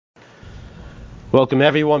Welcome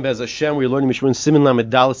everyone, Bez Hashem. We're learning Mishmur Siman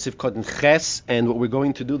Lamed Daled Sif Kod and Ches, and what we're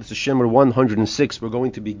going to do, this is Shemar 106, we're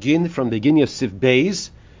going to begin from the beginning of Sif Beis,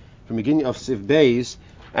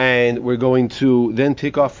 and we're going to then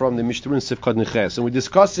take off from the Mishmur Sif Kod and Ches, and we're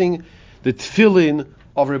discussing the Tefillin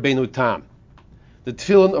of Rabbeinu Tam. The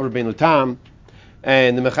Tefillin of Rabbeinu Tam,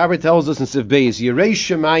 and the Mechaber tells us in Sif Beis, Yirei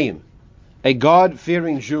Shemayim, a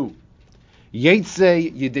God-fearing Jew,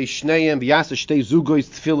 Yetzei Yidei Shneim V'yasa Shtei Zugois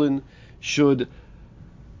Tefillin, should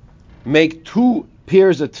make 2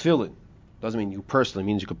 pairs of tefillin. Doesn't mean you personally, it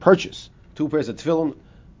means you could purchase 2 pairs of tefillin,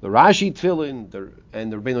 the Rashi tefillin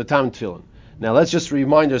and the Rabbeinu Tam tefillin. Now let's just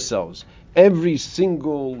remind ourselves, every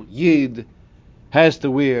single Yid has to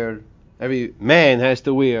wear, every man has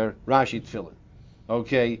to wear Rashi tefillin.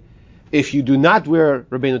 Okay? If you do not wear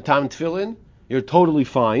Rabbeinu Tam tefillin, you're totally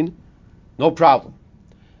fine, no problem.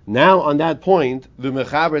 Now on that point, the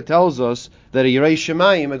Mechaber tells us that a Yirei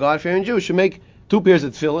Shemayim, a God-fearing Jew, should make 2 pairs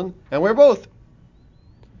of tefillin and wear both.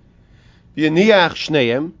 V'yaniach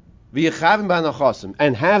shneim v'yichavim b'anachasim,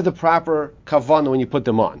 and have the proper kavanah when you put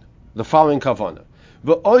them on. The following kavanah: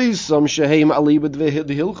 v'oisam sheheim alibad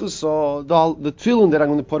v'hilchasa, the tefillin that I'm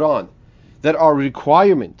going to put on, that are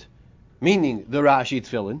requirement, meaning the Rashi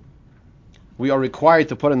tefillin. We are required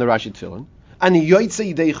to put on the Rashi tefillin. And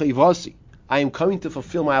yoytzei yidei chayvasi, I am coming to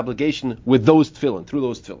fulfill my obligation with those tefillin, through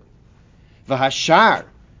those tefillin. V'hashar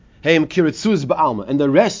heim kiritzuz ba'alma, and the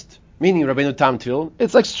rest, meaning Rabbeinu Tam tefillin,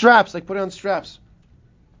 it's like straps, like putting on straps.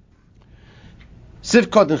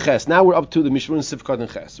 Sif Kod and Ches. Now we're up to the Mishmur Sif Kod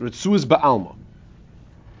and Ches. Ritzuz ba'alma.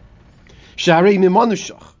 Shaharei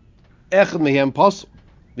mimanushach echad mehem pasul,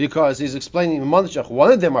 because he's explaining mimanushach.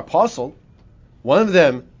 One of them are pasul, one of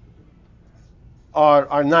them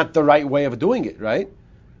are not the right way of doing it, right?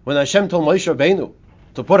 When Hashem told Moshe Rabbeinu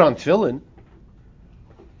to put on tefillin,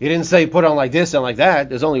 He didn't say put on like this and like that.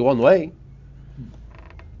 There's only one way.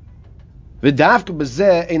 Now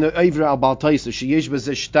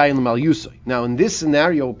in this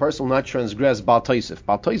scenario, a person will not transgress Baal Tosef.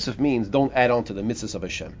 Baal Tosef means don't add on to the mitzvahs of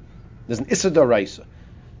Hashem. There's an Issa D'Oraisa.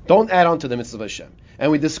 Don't add on to the mitzvahs of Hashem.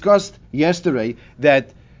 And we discussed yesterday that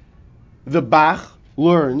the Bach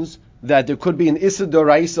learns that there could be an Issa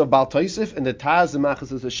D'Oraisa of Baal Tosef, and the Taz, the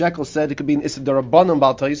Machas of the Shekel, said it could be an Issa D'Rabbanan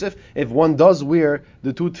Baal Tosef if one does wear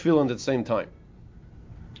the 2 tefillin at the same time.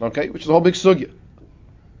 Okay? Which is a whole big sugya.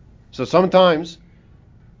 So sometimes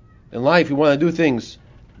in life we want to do things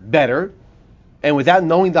better, and without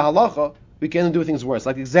knowing the halacha, we can do things worse.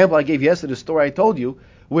 Like the example I gave yesterday, the story I told you,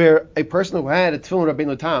 where a person who had a tefillin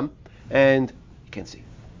Rabbeinu Tam, and you can't see.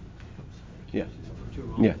 Yeah.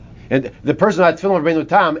 And the person had tefillin Rabbeinu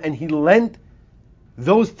Tam, and he lent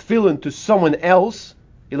those tefillin to someone else.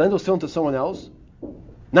 He lent those tefillin to someone else,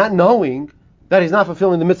 not knowing that he's not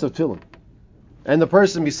fulfilling the mitzvah of tefillin. And the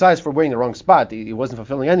person, besides for wearing the wrong spot, he wasn't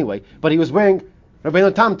fulfilling anyway, but he was wearing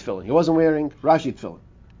Rabbeinu Tam tefillin. He wasn't wearing Rashi tefillin.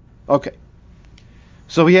 Okay.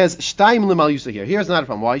 So he has Shtayim L'mal Yusa here. Here's not a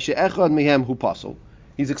problem. Why? She'echad mehem hu pasol.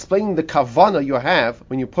 He's explaining the kavana you have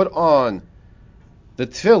when you put on the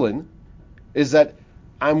tefillin, is that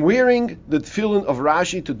I'm wearing the tefillin of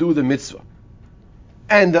Rashi to do the mitzvah.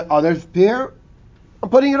 And the other pair, I'm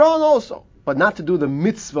putting it on also, but not to do the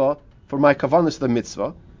mitzvah for my kavanas, the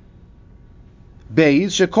mitzvah.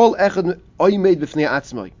 Beis shekol echad oimed b'fnei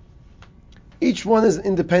atzmai. Each one is an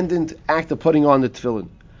independent act of putting on the tefillin.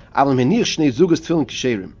 Aval menich shnei zugas tefillin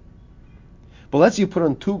kisherim. But let's say you put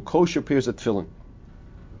on 2 kosher pairs of tefillin.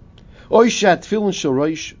 Oy shat tefillin shel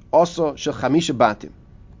roish also shel chamisha batim.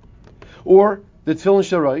 Or the tefillin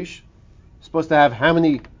shel roish is supposed to have how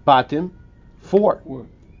many batim? 4.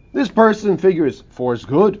 This person figures 4 is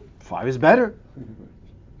good, 5 is better.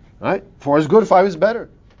 Right? 4 is good, 5 is better.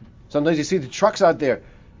 Sometimes you see the trucks out there,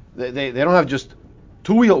 they don't have just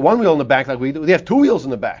 1 wheel in the back like we do. They have 2 wheels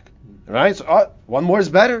in the back. Right? So 1 more is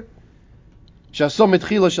better. Shaso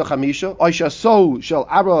mitchila shel chamisha, oy shaso shel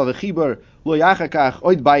abra v'chibar lo yachakach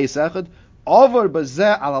oid bayis echad, over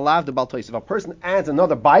bazeh alalav de Baal Tosef. If a person adds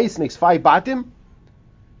another bayis, makes 5 batim,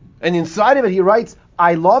 and inside of it he writes,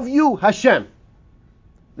 I love you, Hashem.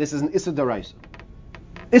 This is an Issa D'Oraisa.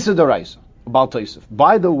 Issa D'Oraisa, Baal Tosef.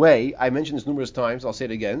 By the way, I mentioned this numerous times, I'll say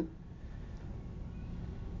it again.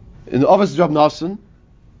 In the Office of Rab Nosson,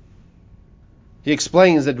 he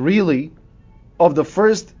explains that really, of the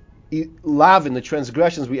first lavin, the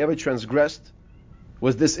transgressions we ever transgressed,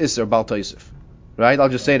 was this Isser, Baal Tosef. Right? I'll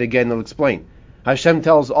just say it again and I'll explain. Hashem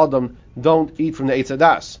tells Adam, don't eat from the Eitz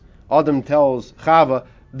Hadas. Adam tells Chava,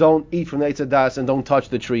 don't eat from the Eitz Hadas and don't touch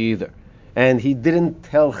the tree either. And he didn't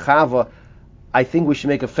tell Chava, I think we should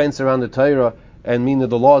make a fence around the Torah and mean the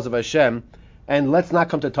laws of Hashem, and let's not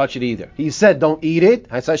come to touch it either. He said, don't eat it.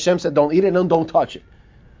 Hashem said, don't eat it, and don't touch it.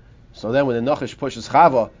 So then when the Nachash pushes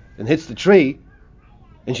Chava and hits the tree,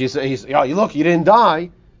 and she says, you look, you didn't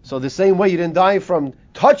die. So the same way you didn't die from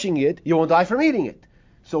touching it, you won't die from eating it.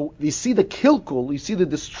 So you see the kilkul, you see the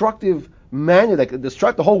destructive manner that could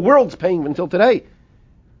destruct the whole world's paying until today.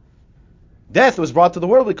 Death was brought to the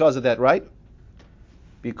world because of that, right?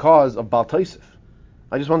 Because of Baal Tosef.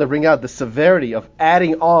 I just want to bring out the severity of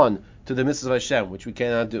adding on to the mitzvahs of Hashem, which we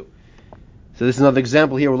cannot do. So this is another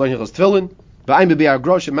example here. We're learning Chos Tefillin.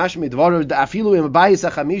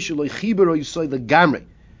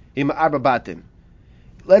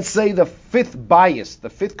 Let's say the fifth bias, the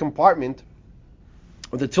fifth compartment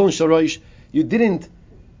of the Tefillin Shorosh, you didn't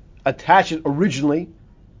attach it originally,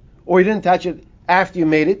 or you didn't attach it after you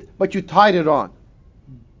made it, but you tied it on.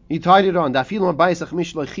 You tied it on. You tied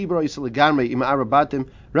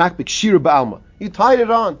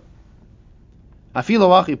it on. It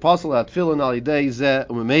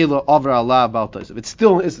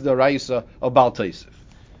still is the Raisa of Baal Tosef.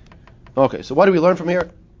 Okay, so what do we learn from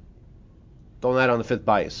here? Don't add on the fifth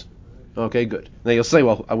bias. Okay, good. Now you'll say,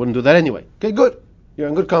 well, I wouldn't do that anyway. Okay, good. You're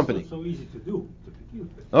in good company. It's so easy to do.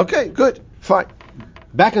 Okay, good. Fine.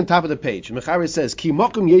 Back on top of the page, Mechaber says, Ki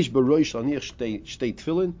mokum yesh b'roish laniach shtei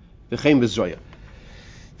tefillin v'chein b'zroya.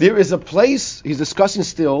 There is a place, he's discussing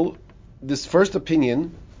still, this first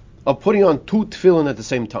opinion of putting on two tefillin at the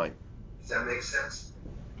same time. Does that make sense?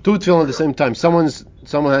 Two tefillin at the same time. Someone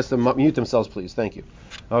has to mute themselves, please. Thank you.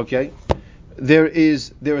 Okay. There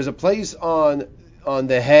is a place on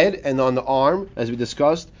the head and on the arm, as we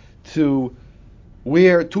discussed, to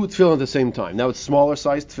wear two tefillin at the same time. Now it's smaller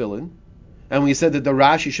sized tefillin, and we said that the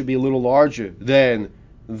Rashi should be a little larger than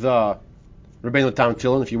the Rabbeinu Tam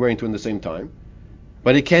tefillin if you're wearing two at the same time,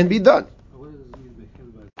 but it can be done.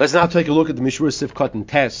 Let's now take a look at the Mishra Sifkat and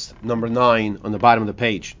Test number 9 on the bottom of the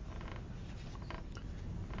page.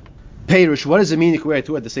 Perush, what does it mean if you wear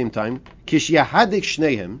two at the same time? Kish yahadik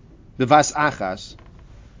shnehem b'vas achas.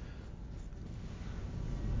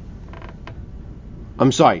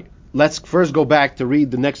 I'm sorry. Let's first go back to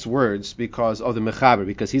read the next words because of the Mechaber,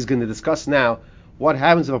 because he's going to discuss now what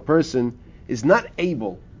happens if a person is not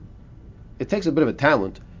able, it takes a bit of a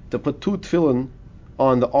talent, to put two tefillin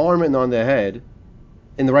on the arm and on the head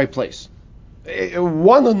in the right place.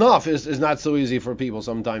 One enough is not so easy for people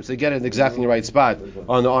sometimes. They get it exactly in the right spot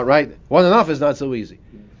on the arm, right? One enough is not so easy.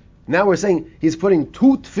 Now we're saying he's putting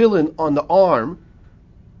two tefillin on the arm.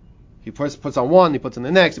 He puts on one, he puts on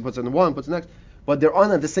the next, he puts on the one, puts on the next. But they're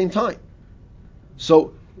on at the same time.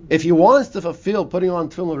 So if he wants to fulfill putting on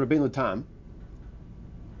tefillin of Rabbeinu Tam,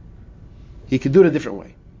 he could do it a different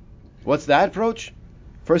way. What's that approach?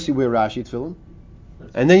 First you wear Rashi tefillin,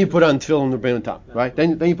 and then you put on tefillin of Rabbeinu Tam, right?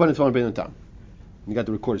 Then you put on tefillin of Rabbeinu Tam. You got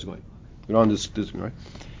the recorders going. You're on this right?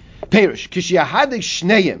 Perish kishiyahadik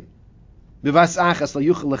shneyim b'vas achas la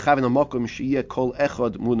yuchel lechavin hamakom sheyeh kol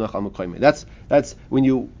echad munach al makoyim. That's when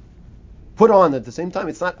you put on at the same time.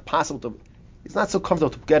 It's not possible to. It's not so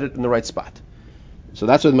comfortable to get it in the right spot. So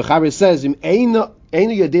that's what the Mechaber says. Im einu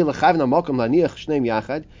yadei lechavin hamakom laniach shneim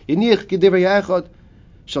yachad yaniach kedivrei yachad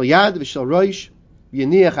shel yad v'shel roish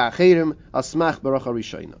yaniach acherim al smach baracha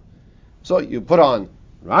rishayna. So you put on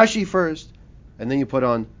Rashi first, and then you put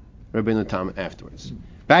on Rabbeinu Tam afterwards.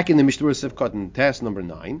 Back in the Mishmur Sifkat in task number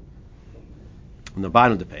 9, on the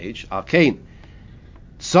bottom of the page, Alkein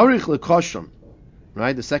Tzarich Lekoshem,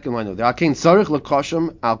 right? The second line of the Alkein Tzarich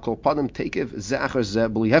Lekoshem Al Kol Padam Tekev Ze'achar Ze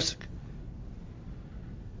B'li Hefsek.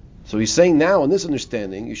 So he's saying now, in this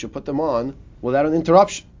understanding, you should put them on without an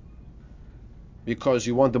interruption, because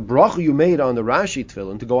you want the bracha you made on the Rashi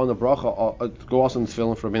tefillin to go on the bracha, to go also on the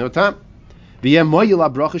tefillin for Rabbeinu Tam. V'yem moyil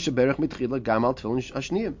ha-bracha sheberach mitchila gam al tefillin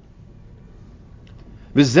hashniyim.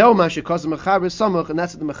 V'zeu ma shekaz Mechaber samach, and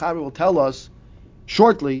that's what the Mechaber will tell us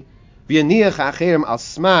shortly. V'yaniach ha'acherim al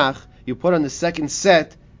smach, you put on the second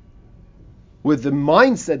set with the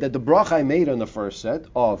mindset that the bracha I made on the first set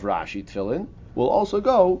of Rashi tefillin will also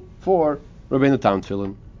go for Rabbeinu Tam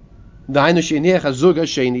tefillin. Da'aynu she'yaniach ha-zug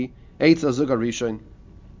ha-sheni eitz ha-zug ha-rishon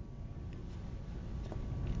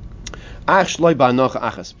ach shloi ba'anocha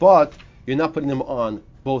achas, but you're not putting them on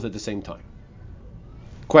both at the same time.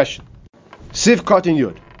 Question. Siv Katan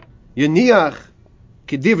Yud. Yaniach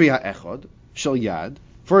kedivri ha'echad shel yad.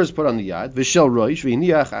 First put on the yad. V'shel roish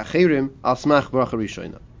v'yaniach acherim al smach bracha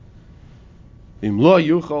rishona. V'im lo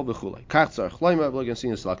yuchol v'chulei. Kach tzarech loyma v'lo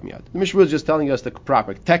gansin yisalak miyad. The Mishra is just telling us the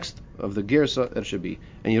proper text of the girsa that it should be.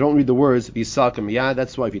 And you don't read the words v'yisalak miyad.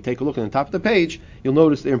 That's why if you take a look at the top of the page, you'll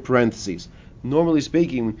notice they're in parentheses. Normally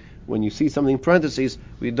speaking, when you see something in parentheses,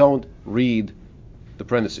 we don't read the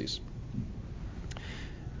parentheses.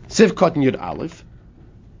 Siv Cotton Yud Aleph.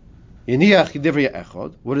 Yiniach Yidivriya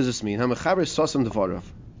Echad. What does this mean? Hamachaber Sosam Devarav.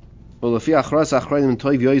 Ulefi Achras Achrayim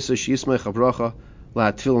Toiv Yoisa Shismei Chavracha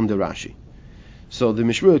La Tfilim de Rashi. So the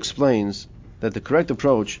Mishra explains that the correct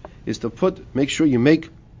approach is to make sure you make,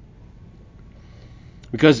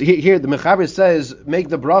 because here the Mechaber says make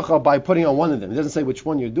the bracha by putting on one of them. It doesn't say which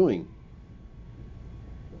one you're doing.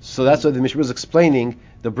 So that's why the Mishra is explaining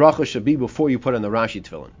the bracha should be before you put on the Rashi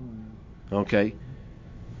tefillin. Okay?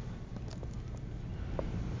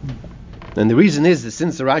 And the reason is that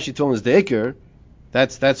since the Rashi tefillin is the Iker,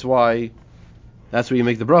 that's where you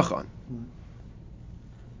make the bracha on.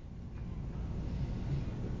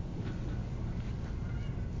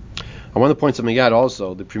 I want to point something out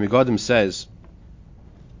also. The Pri Megadim says,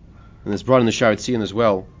 and it's brought in the Sharet Tzion as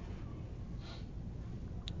well,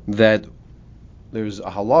 that there's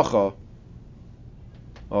a halacha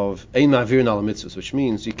of ein ma'avirin ala mitzvahs, which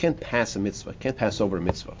means you can't pass a mitzvah, you can't pass over a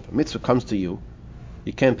mitzvah. If a mitzvah comes to you,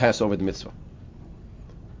 you can't pass over the mitzvah.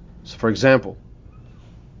 So, for example,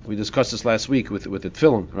 we discussed this last week with the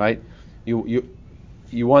tefillin, right?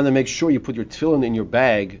 You want to make sure you put your tefillin in your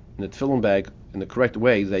bag, in the tefillin bag, in the correct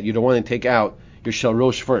way, that you don't want to take out your shel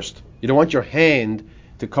rosh first. You don't want your hand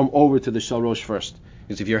to come over to the shel rosh first.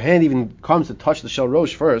 Because if your hand even comes to touch the shel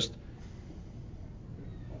rosh first,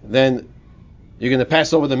 then you're going to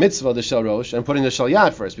pass over the mitzvah of the shel rosh and put in the shel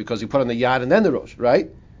yad first, because you put on the yad and then the rosh, right?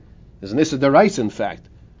 There's an issa deraisa, in fact,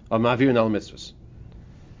 of ma'avir and al mitzvahs.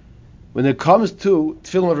 When it comes to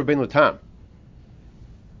tefillin of Rabbeinu Tam,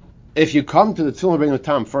 if you come to the tefillin of Rabbeinu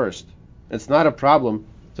Tam first, it's not a problem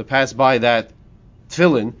to pass by that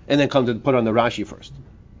tefillin and then come to put on the Rashi first.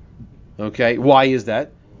 Okay, why is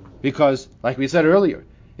that? Because, like we said earlier,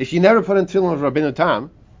 if you never put on tefillin of Rabbeinu Tam,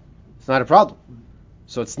 it's not a problem.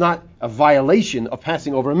 So it's not a violation of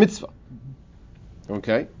passing over a mitzvah.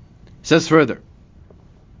 Okay? It says further,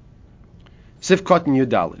 Sif Cotton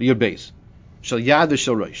Yudal, your base, Shal Yad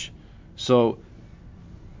Shal Rosh. So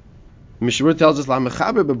Mishra tells us, La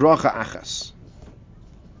Mechaber bebracha achas.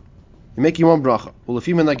 You're making one bracha.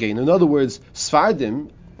 In other words,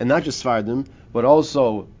 Sfardim, and not just Sfardim, but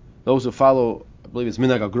also those who follow, I believe it's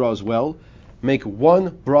Minhag Agra as well, make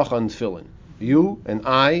one bracha on tefillin. You and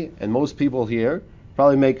I and most people here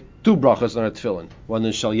probably make two brachas on a tefillin. One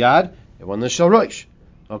in Shal Yad and one in Shal Rosh.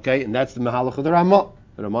 Okay, and that's the Mahalach of the Ramah.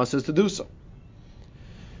 The Ramah says to do so.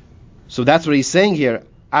 So that's what he's saying here.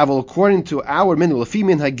 Aval, according to our min, Lafi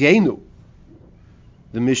min hagenu.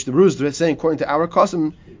 The Mishnah Berurah is saying, according to our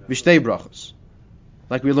custom, vishtei brachos,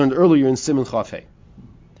 like we learned earlier in Siman Chafei.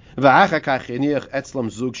 And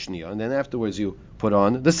then afterwards you put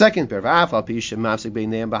on the second pair.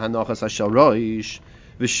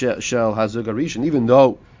 Even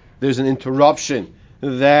though there's an interruption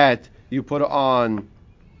that you put on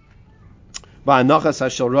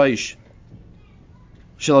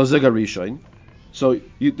so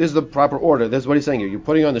this is the proper order. That's what he's saying here. You're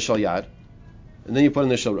putting on the shal yad, and then you put on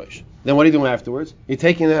the shal rosh. Then what are you doing afterwards? You're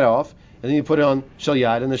taking that off, and then you put it on shal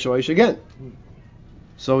yad and the shal rosh again.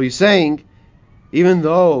 So he's saying, even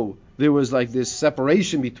though there was like this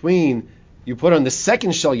separation between you put on the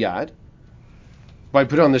second shal yad by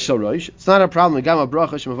putting on the shal rosh, it's not a problem.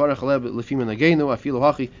 Because the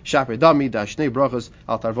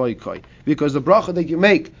bracha that you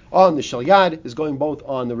make on the shal yad is going both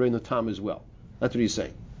on the Reinu Tam as well. That's what he's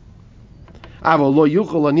saying. The nimsa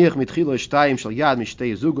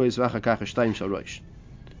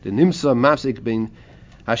mafsik bin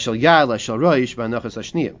hashal yad la shal rosh ba'nachas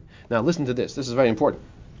hashniyim. Now listen to this. This is very important.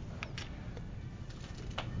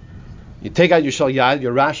 You take out your shal yad,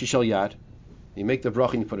 your Rashi shal yad, you make the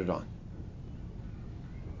bracha and you put it on.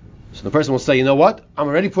 So the person will say, you know what? I'm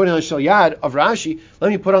already putting on shal yad of Rashi. Let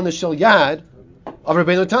me put on the shal yad of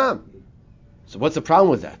Rabbeinu Tam. So what's the problem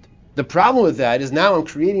with that? The problem with that is now I'm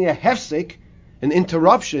creating a hefsek, an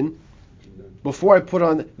interruption, before I put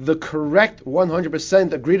on the correct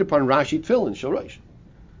 100% agreed upon Rashi tefillin shal rosh.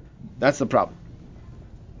 That's the problem.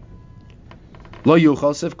 Lo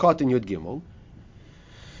yuchal sif katan yud gimel.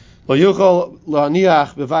 Lo yuchal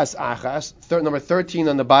la'aniach bevas achas. Number 13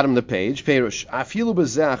 on the bottom of the page. Perush. Afilu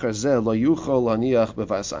b'zeachar zeh lo yuchal la'aniach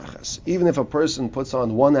bevas achas. Even if a person puts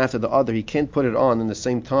on one after the other, he can't put it on in the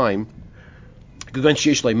same time. And let's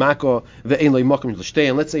say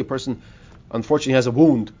a person unfortunately has a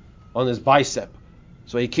wound on his bicep,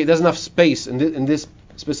 so he doesn't have space in this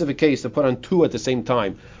specific case to put on two at the same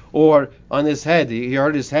time, or on his head, he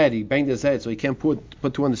hurt his head, he banged his head, so he can't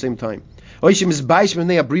put two on the same time. Or he's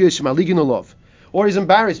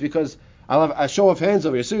embarrassed because I'll have a show of hands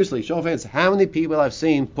over here. Seriously, show of hands. How many people I've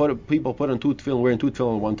seen people put on two tefillin, wearing two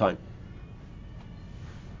tefillin at one time?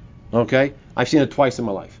 Okay, I've seen it twice in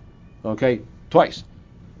my life. Okay, twice.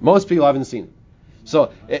 Most people haven't seen it.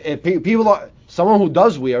 So if people someone who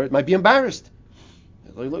does wear it might be embarrassed.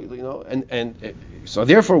 Look, and so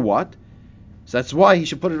therefore what? So that's why he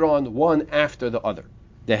should put it on one after the other.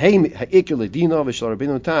 The ha'ikir ledina v'shel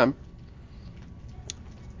Rabbeinu Tam.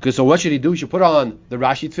 Because so what should he do? He should put on the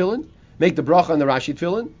Rashi tefillin, make the bracha on the Rashi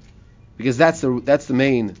tefillin, because that's the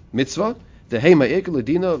main mitzvah. The ha'ikir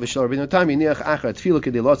ledina v'shel Rabbeinu Tam yiniach achar tefillah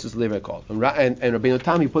kedei lotzis lever kol. And Rabbeinu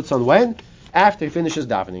Tam he puts on when? After he finishes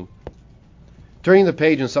davening. Turning the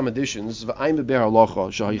page in some editions, and the Be'er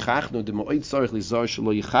Halacha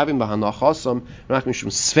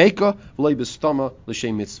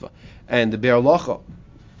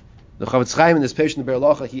the Chavetz Chaim in this page in the Be'er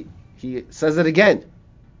Halacha, he says it again.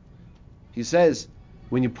 He says,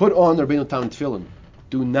 when you put on the Rabbeinu Tam tefillin,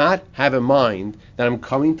 do not have in mind that I'm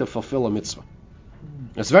coming to fulfill a mitzvah.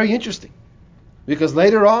 That's very interesting, because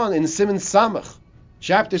later on in Siman Samach,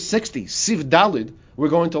 chapter 60, Siv Dalid, we're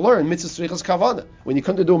going to learn mitzvah tzrichas kavana. When you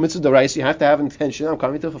come to do a mitzvah d'oraisa, you have to have intention. I'm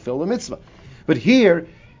coming to fulfill the mitzvah. But here,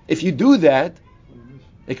 if you do that,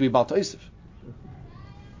 it can be bal toisif.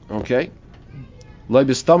 Okay, lo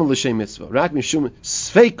b'stam l'shem mitzvah. Rak mishum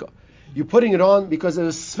sveika. You're putting it on because of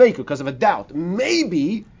a sveika, because of a doubt.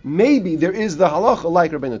 Maybe there is the halacha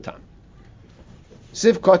like Rabbeinu Tam.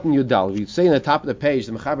 Siv Katan Yudal. We say in the top of the page,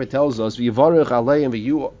 the Mechaber tells us, "V'yivarech aleim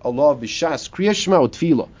v'yu Allah b'shas kriya shema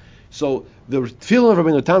utfila." So the tefillin of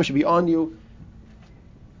Rabbeinu Tam should be on you.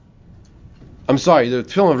 I'm sorry, the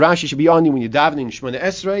tefillin of Rashi should be on you when you're davening Shemona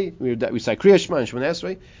Esrei. We say Kriya Shema and Shemona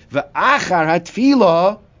Esrei. V'achar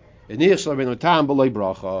hatfila eniach shel Rabbeinu Tam b'loi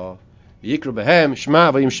bracha v'yikra behem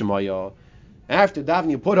Shema v'yim Shemaya. After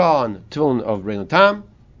davening, you put on tefillin of Rabbeinu Tam,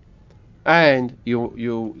 and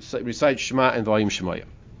you recite Shema and v'yim Shemaya.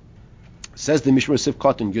 Says the Mishmar Sif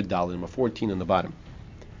Katan Yud Dal, number 14 on the bottom.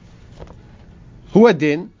 Hu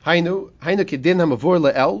adin, hainu kedin hamavor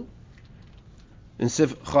le'el, in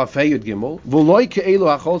Sif Chafei Yud Gimel, v'loi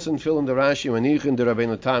ke'elu hacholzen tefillin the Rashi manichin the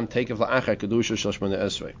Rabbeinu Tam takev la'achar kedusha shel Shemona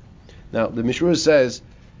Esrei. Now the Mishmar says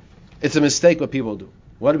it's a mistake what people do.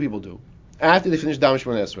 What do people do? After they finish davening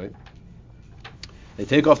Shemona Esrei, they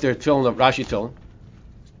take off their tefillin of Rashi tefillin,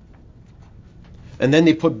 and then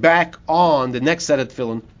they put back on the next set of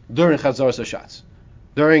tefillin during Chazaras Hashatz,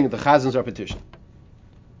 during the Chazan's repetition.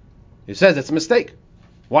 He says it's a mistake.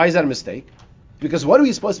 Why is that a mistake? Because what are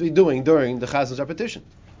we supposed to be doing during the Chazan's repetition?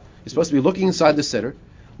 You're supposed to be looking inside the siddur,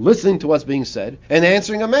 listening to what's being said, and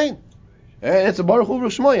answering Amen. And it's a Baruch Hu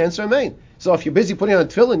Shmoy, answer Amen. So if you're busy putting on a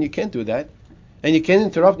tefillin, you can't do that. And you can't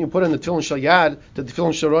interrupt and you put on the tefillin shel yad to the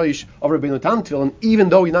tefillin shel roish of Rabbeinu Tam tefillin, even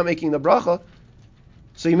though you're not making the bracha.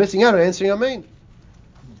 So you're missing out on answering Amen.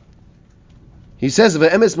 He says,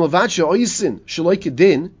 "Ve'emes milvadsha oisin shaloi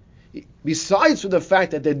kedin." Besides for the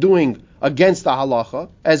fact that they're doing against the halacha,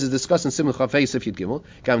 as is discussed in Simon Chafei Sif Yud Gimel,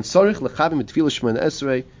 gam tzorich lechavim tefillah Shemona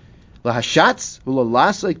Esrei lahashatz v'lo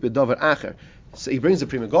lasik b'dover acher. So he brings the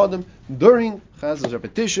Prima Godim during Chazan's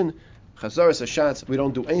repetition, Chazaras Hashatz. We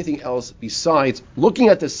don't do anything else besides looking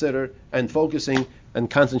at the siddur and focusing and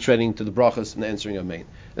concentrating to the brachas and answering Amen.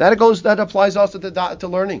 That applies also to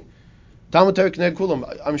learning. Talmud Torah K'nei Kulam.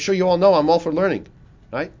 I'm sure you all know I'm all for learning,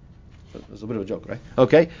 right? That's a bit of a joke, right?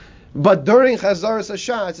 Okay. But during Chazaras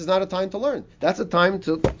Hashatz is not a time to learn. That's a time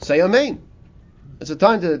to say Amen. It's a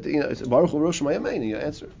time to, it's Baruch Hu Rosh Hashanah Amen, and you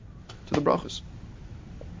answer to the brachas.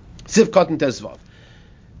 Siv Katan Tezvav.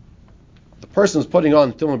 The person is putting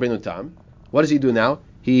on Tefillin Rabbeinu Tam. What does he do now?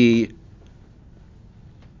 He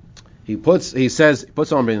puts on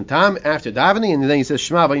Rabbeinu Tam after davening, and then he says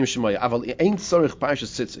Shema v'yim Shemaya. Aval ein tzorich parshas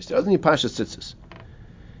tzitzis. There doesn't need parshas tzitzis.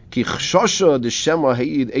 He's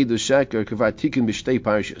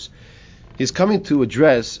coming to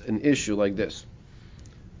address an issue like this.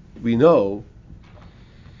 We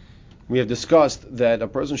have discussed that a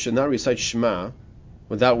person should not recite Shema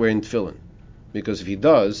without wearing tefillin, because if he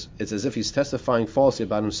does, it's as if he's testifying falsely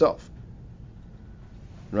about himself,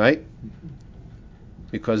 right?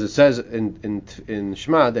 Because it says in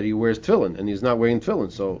Shema that he wears tefillin and he's not wearing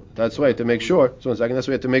tefillin, so that's why I have to make sure. So 1 second, that's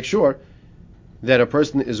why I have to make sure that a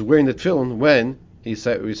person is wearing the tefillin when he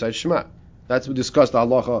recites Shema. That's what we discussed the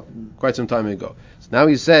halacha quite some time ago. So now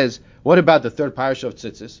he says, what about the third parasha of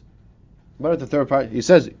Tzitzis? What about the third parasha? He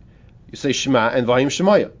says, you say Shema and Vayim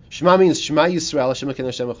Shemaya. Shema means Shema Yisrael, Hashem Elokeinu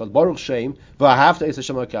Hashem Echad, Baruch Shem, V'ahavta Es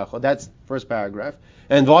Hashem Elokecha. That's the first paragraph.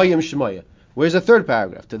 And Vayim Shemaya. Where's the third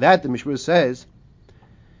paragraph? To that, the Mishmur says,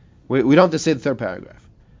 we don't have to say the third paragraph.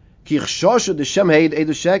 Because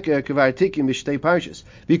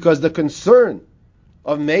the concern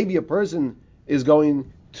of maybe a person is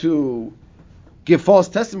going to give false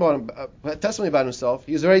testimony about himself,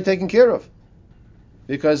 he's already taken care of.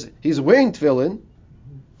 because he's wearing tefillin,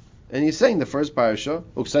 and he's saying the first parasha,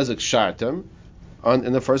 Uksezek Shartem,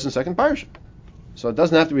 in the first and second parasha. So it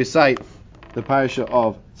doesn't have to recite the parasha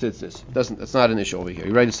of Tzitzis. It's not an issue over here.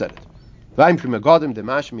 You already said it. The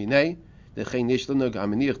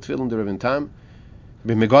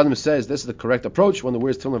Megadim says this is the correct approach when the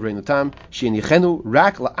words tefillin of Reinu Tam.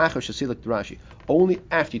 Only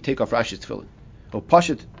after you take off Rashi's tefillin. Or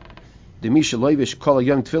Pashat the Misha Loivish call a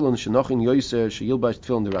young tefillin shenochin yoiser sheyilbash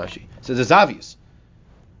tefillin the Rashi. Says it's obvious.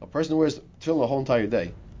 A person who wears tefillin the whole entire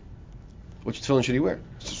day, which tefillin should he wear?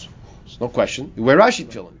 There's no question. You wear Rashi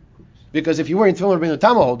tefillin. Because if you're wearing tefillin of Reinu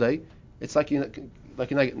Tam the whole day, it's like you're not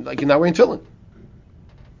wearing tefillin.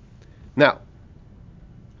 Now,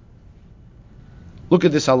 look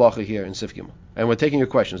at this halacha here in Sif Gimel. And we're taking your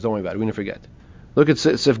questions, don't worry about it, we didn't forget. Look at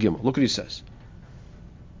Sif Gimel, look what he says.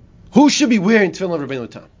 Who should be wearing tefillin of Reinu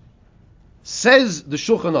Tam? Says the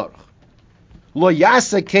Shulchan Aruch, Lo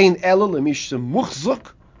yasa kein ela lemish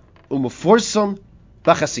muchzuk umeforsam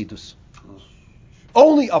b'chasidus.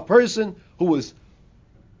 Only a person who is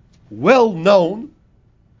well known,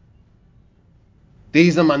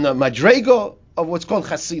 he's a madrega of what's called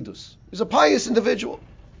chasidus. He's a pious individual.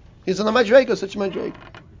 He's on a madrega, such a madrega.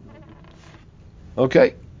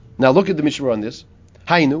 Okay, now look at the Mishnah on this.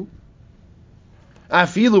 Hainu,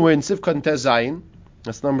 afilu, we're in Sifkat Tezayin,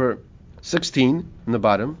 that's number 16 in the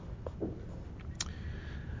bottom.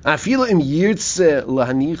 Afilu im yirtze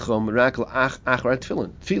lahanichom rak achar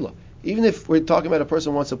tefillin. Tefillah. Even if we're talking about a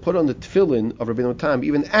person who wants to put on the tefillin of Rabbeinu Tam,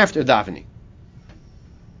 even after davening,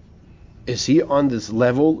 is he on this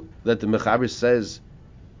level that the Mechaber says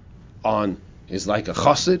is like a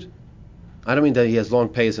chassid? I don't mean that he has long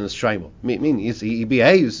payas in his shreimel. I mean he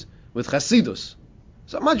behaves with chasidus.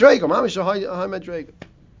 So madrega, mamish a high madrega.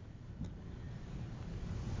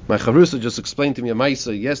 My chavrusa just explained to me a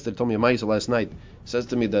ma'isa yesterday. Told me a ma'isa last night. He says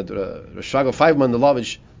to me that Rashago Feynman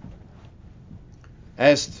Lovich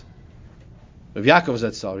asked Rav Yaakov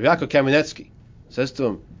Zatzal, Rav Yaakov Kamenetsky, says to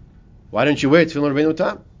him, "Why don't you wear tefillin Rabbeinu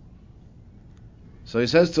Tam?" So he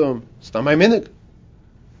says to him, "It's not my minhag."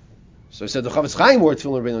 So he said, "The Chavetz Chaim wore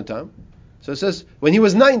tefillin Rabbeinu Tam." So he says, when he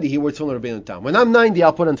was 90, he wore tefillin Rabbeinu Tam. When I'm 90,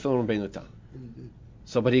 I'll put on tefillin Rabbeinu Tam.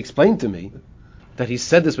 So, but he explained to me that he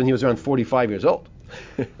said this when he was around 45 years old.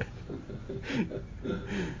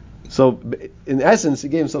 So, in essence, he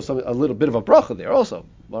gave himself a little bit of a bracha there also.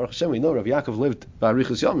 Baruch Hashem, we know Rav Yaakov lived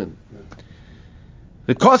ba'arichus yamin.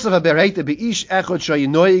 The cause of a bereite beish echod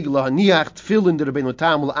shayinoig lahaniach tefillin de Rabbeinu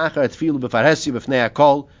Tam l'achar tefillah b'farhesi b'fnei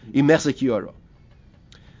hakol imechzik yoro.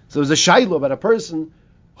 So there's a shaylo about a person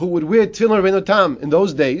who would wear tefillin Rabbeinu Tam in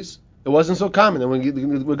those days. It wasn't so common, and we're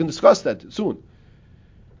going to discuss that soon.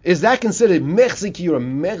 Is that considered mechzik yoro?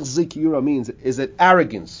 Mechzik yoro means, is it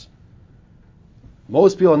arrogance?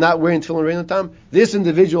 Most people are not wearing tefillin Rabbeinu Tam. This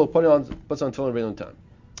individual puts on tefillin Rabbeinu Tam.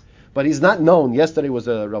 But he's not known. Yesterday was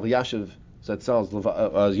a Rav Yashiv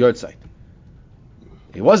Zatzal's Yortzeit.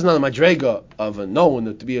 He wasn't on the madrega of a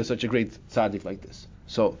known to be such a great tzaddik like this.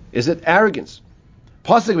 So, is it arrogance?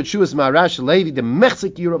 Pasuk with Shuas Marash lady the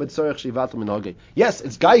mechzik yiro b'tzorech shivatul minhagei. Yes,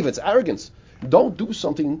 it's gaiva, it's arrogance. Don't do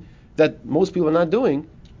something that most people are not doing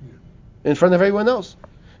in front of everyone else.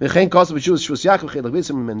 Even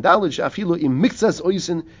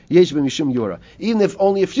if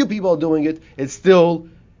only a few people are doing it, it still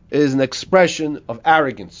is an expression of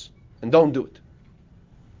arrogance, and don't do it.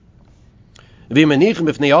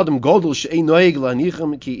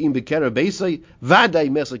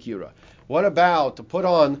 What about to put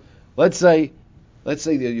on, let's say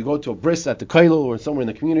that you go to a bris at the Koilel or somewhere in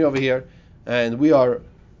the community over here, and we are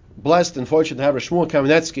blessed and fortunate to have Rav Shmuel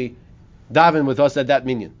Kamenetsky daven with us at that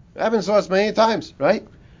minyan. It happens to us many times, right?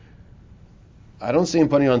 I don't see him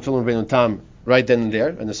putting on tefillin Rabbeinu Tam right then and there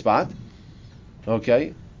in the spot.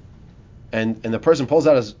 Okay? And the person pulls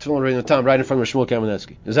out his tefillin Rabbeinu Tam right in front of Shmuel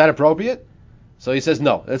Kamenetsky. Is that appropriate? So he says,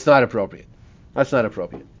 no, that's not appropriate. That's not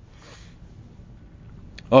appropriate.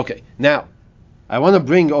 Okay, now, I want to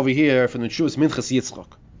bring over here from the Shuas Minchas Yitzchak.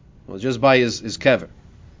 Well, just by his kever.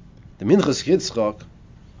 The Minchas Yitzchak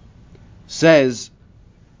says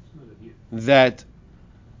that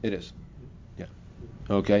it is. Yeah.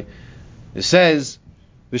 Okay. It says,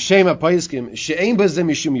 V'shem HaPaiskim, she'ein b'zeh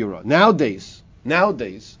mishum yura. Nowadays,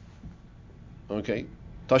 okay,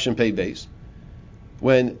 Tashin Pei Beis,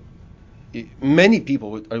 when many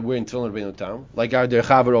people are wearing tefillin Rabbeinu Tam, like our Der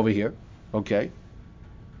Chaver over here, okay,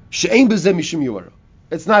 she'ein b'zeh mishum yura.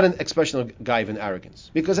 It's not an expression of gaiva and arrogance,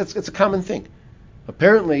 because it's a common thing.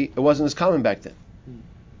 Apparently, it wasn't as common back then.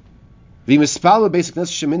 However,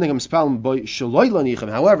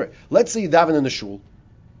 let's say you daven in the shul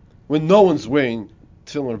when no one's wearing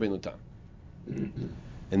tefillin Rabbeinu Tam.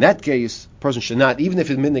 In that case, a person should not, even if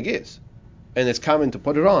his minhag is, and it's common to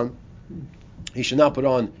put it on, he should not put it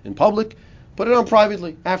on in public, put it on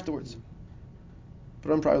privately afterwards. Put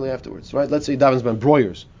it on privately afterwards, right? Let's say davens ben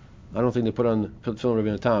broyers. I don't think they put on Tefillin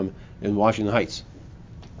Rabbeinu Tam in Washington Heights.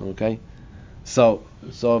 Okay? So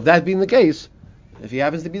if that being the case, if he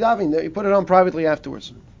happens to be davening, you put it on privately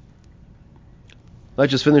afterwards.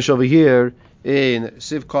 Let's just finish over here in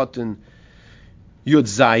Sivkot and Yud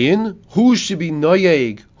Zayin. Who should be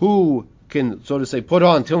noyeg? Who can, so to say, put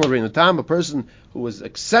on Tefillin Rabbeinu Tam? A person who is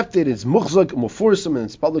accepted, is muchzak, mufursim, and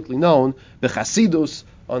it's publicly known, the Chasidus,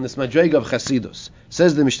 on this madrega of Chasidus.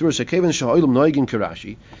 Says the Mishtur Shekeven Sha'olim Noigin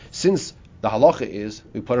Kirashi, since the halacha is,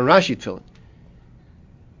 we put on Rashi Tefillin.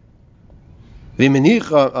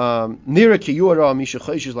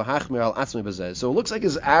 So it looks like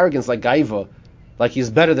his arrogance, like Gaiva, like he's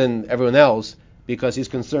better than everyone else, because he's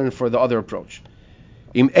concerned for the other approach.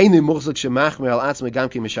 Unless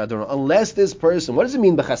this person, what does it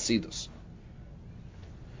mean by Chasidus?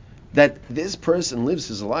 That this person lives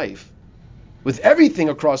his life with everything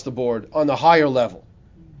across the board on a higher level.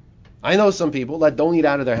 I know some people that don't eat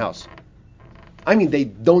out of their house. I mean, they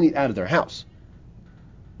don't eat out of their house.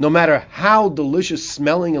 No matter how delicious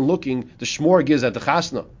smelling and looking the shmorg is at the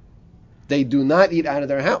chasna, they do not eat out of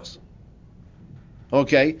their house.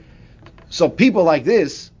 Okay? So people like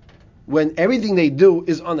this, when everything they do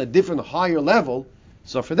is on a different, higher level,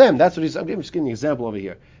 so for them, that's what he's, I'm just giving you an example over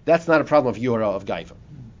here. That's not a problem of Yura, of Gaiva.